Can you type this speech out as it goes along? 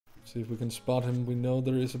See if we can spot him. We know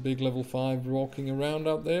there is a big level 5 walking around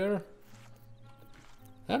out there.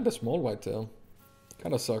 And a small whitetail.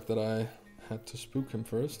 Kinda sucked that I had to spook him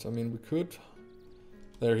first. I mean, we could.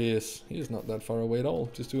 There he is. He's not that far away at all.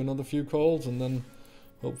 Just do another few calls and then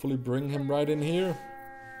hopefully bring him right in here.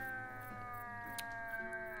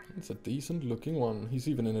 It's a decent looking one. He's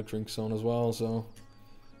even in a drink zone as well, so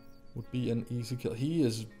would be an easy kill. He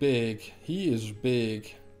is big. He is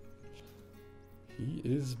big. He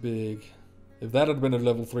is big. If that had been a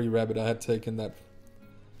level 3 rabbit, I had taken that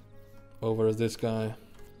over this guy.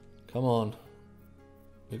 Come on.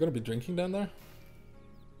 You're gonna be drinking down there?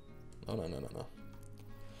 No, no, no, no, no.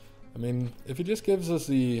 I mean, if he just gives us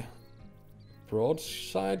the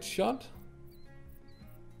broadside shot,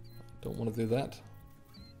 don't want to do that.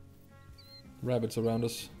 Rabbits around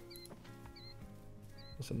us.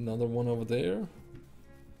 There's another one over there.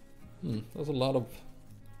 There's a lot of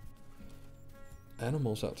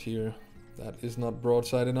animals out here. That is not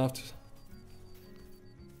broadside enough to...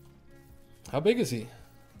 How big is he?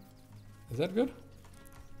 Is that good?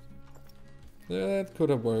 Yeah, that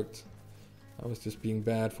could have worked. I was just being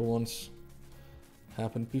bad for once.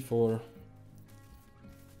 Happened before.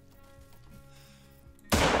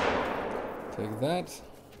 Take that.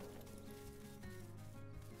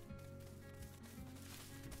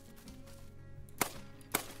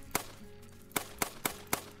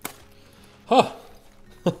 Huh!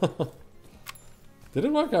 Did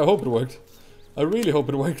it work? I hope it worked. I really hope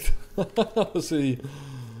it worked. That was a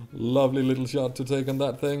lovely little shot to take on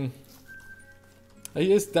that thing.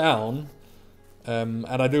 He is down. And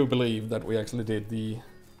I do believe that we actually did the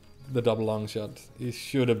double long shot. He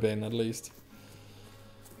should have been, at least.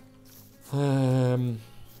 I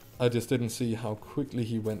just didn't see how quickly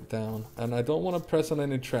he went down. And I don't want to press on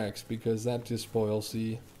any tracks, because that just spoils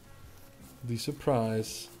the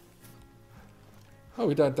surprise. Oh,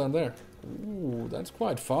 he died down there. Ooh, that's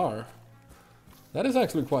quite far. That is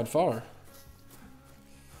actually quite far.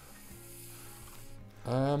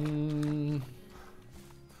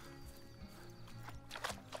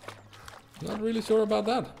 Not really sure about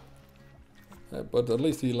that. But at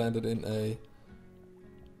least he landed in a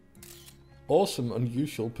awesome,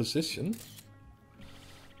 unusual position.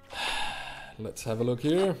 Let's have a look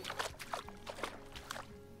here.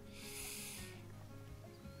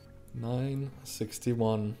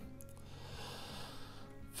 961.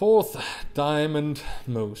 4th diamond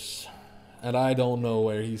moose. And I don't know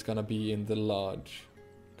where he's gonna be in the lodge.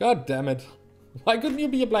 God damn it. Why couldn't you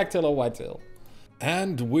be a blacktail or whitetail?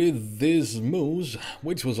 And with this moose,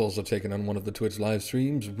 which was also taken on one of the Twitch live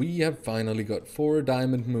streams, we have finally got 4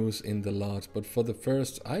 diamond moose in the lodge. But for the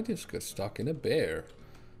first, I just got stuck in a bear.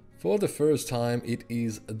 For the first time, it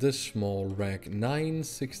is the small rack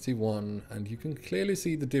 961, and you can clearly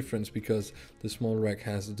see the difference because the small rack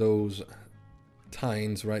has those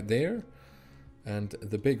tines right there, and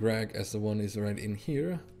the big rack, as the one is right in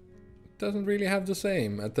here, doesn't really have the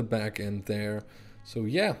same at the back end there. So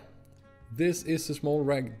yeah, this is the small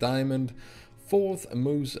rack diamond, 4th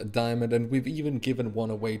moose diamond, and we've even given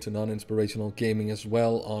one away to non-inspirational gaming as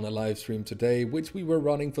well on a live stream today, which we were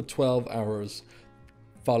running for 12 hours.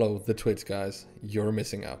 Follow the Twitch, guys. You're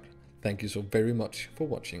missing out. Thank you so very much for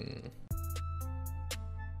watching.